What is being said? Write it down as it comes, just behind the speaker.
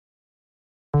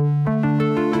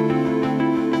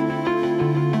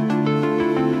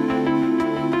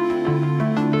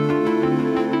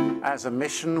As a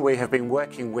mission, we have been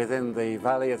working within the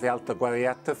Valley of the Alto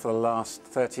Guadiata for the last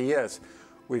 30 years.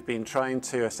 We've been trying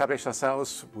to establish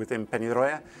ourselves within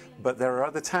Peñarroya, but there are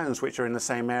other towns which are in the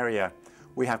same area.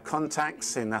 We have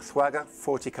contacts in Azuaga,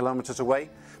 40 kilometers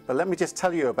away, but let me just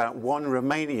tell you about one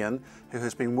Romanian who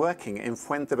has been working in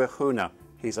Fuentebejuna.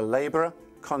 He's a labourer,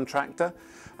 contractor,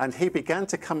 and he began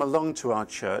to come along to our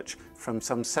church from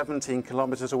some 17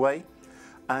 kilometers away,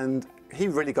 and he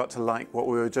really got to like what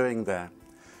we were doing there.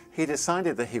 He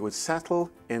decided that he would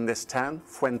settle in this town,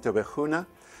 Fuentebejuna,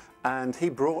 and he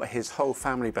brought his whole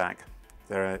family back.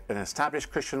 They're an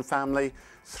established Christian family,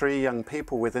 3 young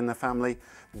people within the family.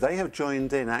 They have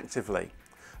joined in actively.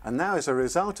 And now, as a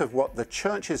result of what the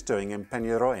church is doing in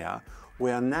Peñarroya,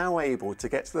 we are now able to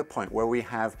get to the point where we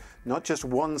have not just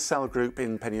one cell group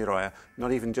in Peñarroya,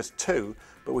 not even just 2,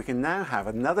 but we can now have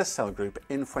another cell group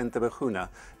in Fuentebejuna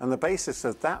on the basis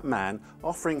of that man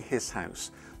offering his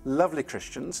house. Lovely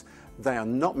Christians, they are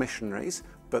not missionaries,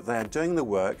 but they are doing the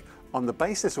work on the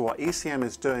basis of what ECM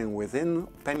is doing within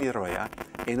Peñarroya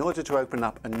in order to open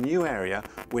up a new area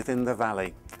within the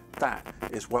valley. That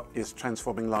is what is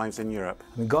transforming lives in Europe.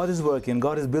 God is working,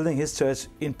 God is building His church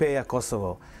in Peja,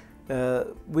 Kosovo.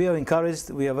 We are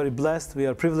encouraged, we are very blessed, we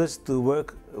are privileged to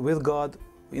work with God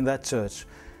in that church.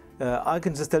 I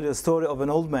can just tell you a story of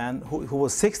an old man who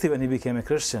was 60 when he became a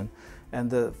Christian.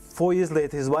 And 4 years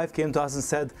later, his wife came to us and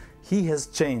said, he has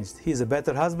changed. He's a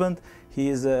better husband. He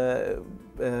is a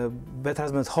better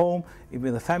husband at home,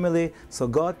 with the family. So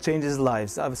God changes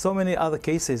lives. I have so many other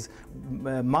cases.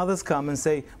 Mothers come and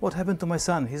say, what happened to my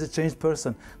son? He's a changed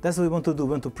person. That's what we want to do.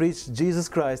 We want to preach Jesus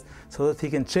Christ so that he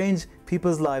can change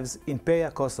people's lives in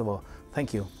Peja, Kosovo.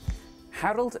 Thank you.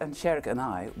 Harold and Cherk and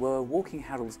I were walking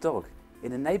Harold's dog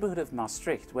in a neighborhood of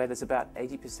Maastricht where there's about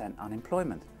 80%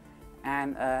 unemployment.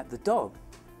 And the dog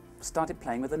started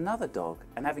playing with another dog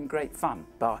and having great fun,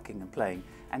 barking and playing.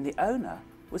 And the owner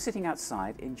was sitting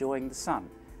outside enjoying the sun.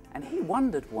 And he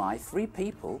wondered why 3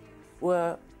 people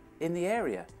were in the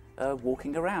area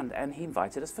walking around, and he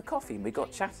invited us for coffee and we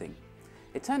got chatting.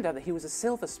 It turned out that he was a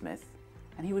silversmith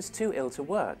and he was too ill to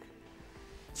work.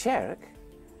 Cherk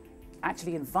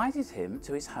actually invited him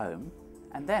to his home,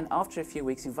 and then after a few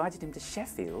weeks invited him to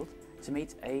Sheffield to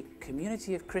meet a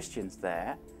community of Christians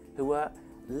there who were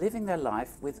living their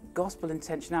life with gospel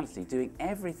intentionality, doing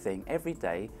everything every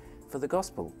day for the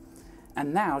gospel.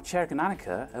 And now Cherk and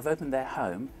Annika have opened their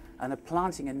home and are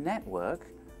planting a network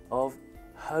of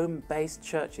home-based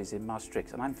churches in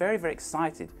Maastricht. And I'm very, very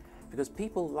excited because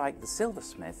people like the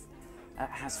silversmith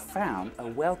has found a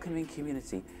welcoming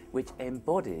community which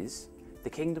embodies the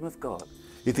kingdom of God.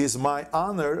 It is my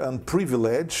honor and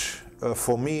privilege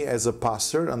for me as a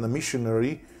pastor and a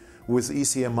missionary with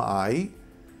ECMI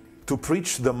to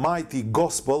preach the mighty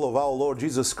gospel of our Lord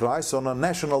Jesus Christ on a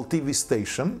national TV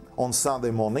station on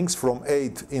Sunday mornings from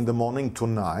 8 in the morning to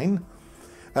 9.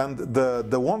 And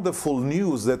the wonderful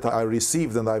news that I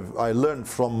received and I learned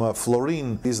from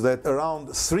Florine is that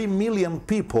around 3 million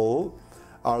people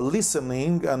are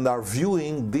listening and are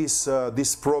viewing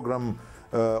this program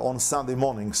on Sunday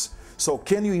mornings. So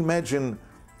can you imagine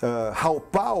how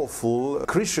powerful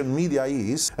Christian media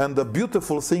is? And the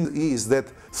beautiful thing is that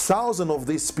thousands of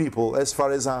these people, as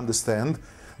far as I understand,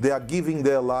 they are giving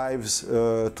their lives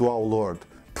to our Lord.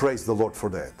 Praise the Lord for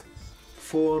that.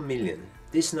 4 million.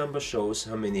 This number shows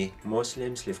how many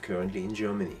Muslims live currently in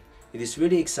Germany. It is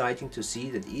really exciting to see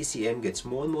that ECM gets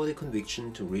more and more the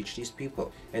conviction to reach these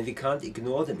people. And we can't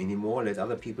ignore them anymore, let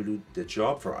other people do the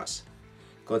job for us.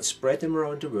 God spread them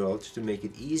around the world to make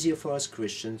it easier for us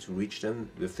Christians to reach them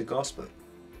with the gospel.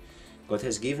 God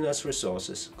has given us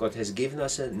resources, God has given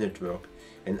us a network,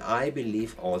 and I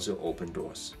believe also open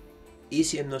doors.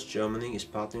 ECM North Germany is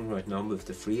partnering right now with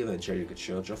the Free Evangelical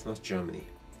Church of North Germany.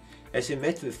 As we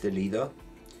met with the leader,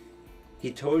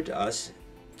 he told us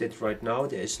that right now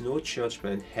there is no church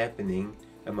plant happening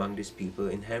among these people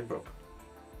in Hamburg.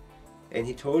 And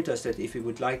he told us that if we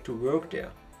would like to work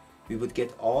there, we would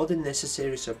get all the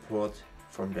necessary support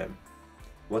from them.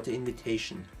 What an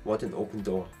invitation, what an open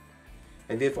door.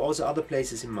 And we have also other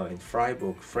places in mind,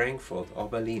 Freiburg, Frankfurt or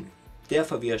Berlin.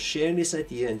 Therefore we are sharing this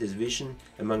idea and this vision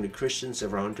among the Christians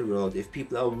around the world if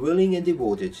people are willing and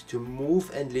devoted to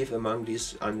move and live among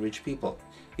these unreached people.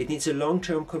 It needs a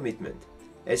long-term commitment.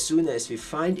 As soon as we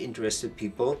find interested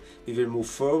people, we will move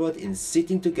forward in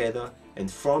sitting together and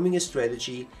forming a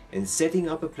strategy and setting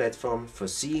up a platform for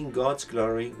seeing God's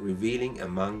glory revealing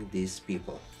among these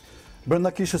people.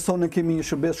 Brenda kishës sonë kemi një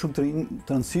shërbes shumë të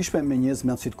rëndësishme me njerëz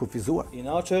me aftësi të kufizuar. In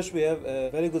our church we have a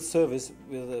very good service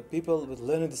with people with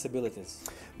learning disabilities.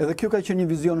 Edhe kjo ka qenë një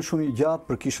vizion shumë i gjatë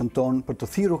për kishën tonë për të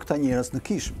thirrur këta njerëz në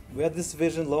kishë. We had this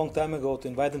vision long time ago to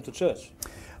invite them to church.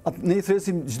 Ne i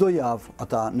thresim çdo javë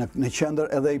ata në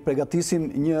qendër edhe i përgatisim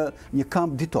një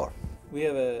kamp ditor. We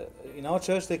have in our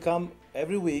church they come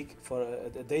every week for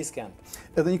a day's camp.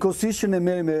 Edhe njëkohësisht që ne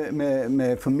merrem me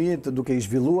fëmijët duke i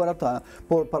zhvilluar ata,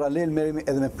 por paralel merrem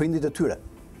edhe me prindit e tyre.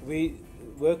 We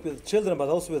work with children but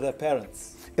also with their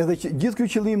parents. Edhe gjithë ky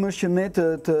qëllim është që ne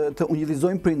të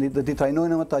ungjillizojmë prindit dhe t'i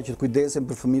trajnojmë ata që të kujdesen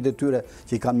për fëmijët e tyre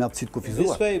që i kanë me aftësi të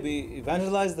kufizuar. This way we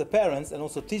evangelize the parents and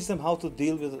also teach them how to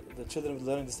deal with the children with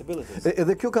learning disabilities.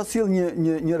 Edhe kjo ka sjell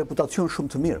një reputacion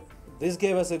shumë të mirë. This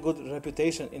gave us a good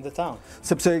reputation in the town.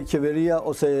 Sepse qeveria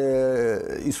ose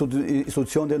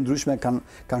institucionet e ndryshme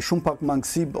kanë shumë pak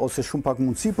mangësi ose shumë pak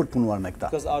mundësi për të punuar me këta.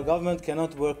 Because our government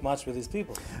cannot work much with these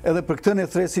people. Edhe për këtë ne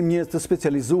thresim njerëz të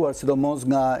specializuar, sidomos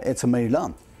nga ECM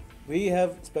Irland. We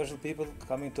have special people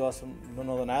coming to us from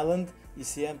Northern Ireland,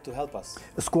 ECM, to help us.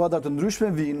 Skuadra të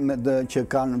ndryshme vinë që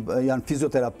janë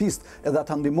fizioterapistë, edhe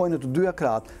ata ndihmojnë në të dyja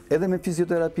krahat, edhe me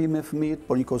fizioterapi me fëmijët,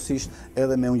 por njëkohësisht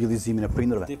edhe me ungjillizimin e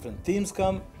prindërve. Different teams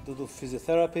come to do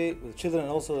physiotherapy with children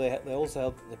and also they also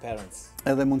help the parents.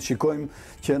 Edhe mund të shikojmë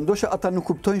që ndoshta ata nuk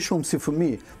kuptojnë shumë si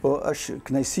fëmijë, por është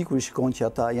kënaqësi kur i shikojnë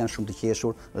që ata janë shumë të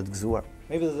qeshur dhe të gëzuar.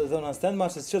 Maybe they don't understand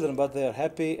much as children, but they are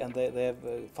happy and they have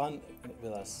fun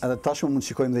with us. Edhe tashmë mund të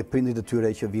shikojmë dhe prindit e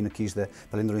tyre që vinë në kishë dhe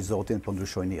falenderojnë Zotin, po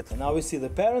ndryshojnë jetën. And now we see the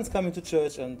parents coming to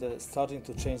church and starting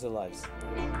to change their lives.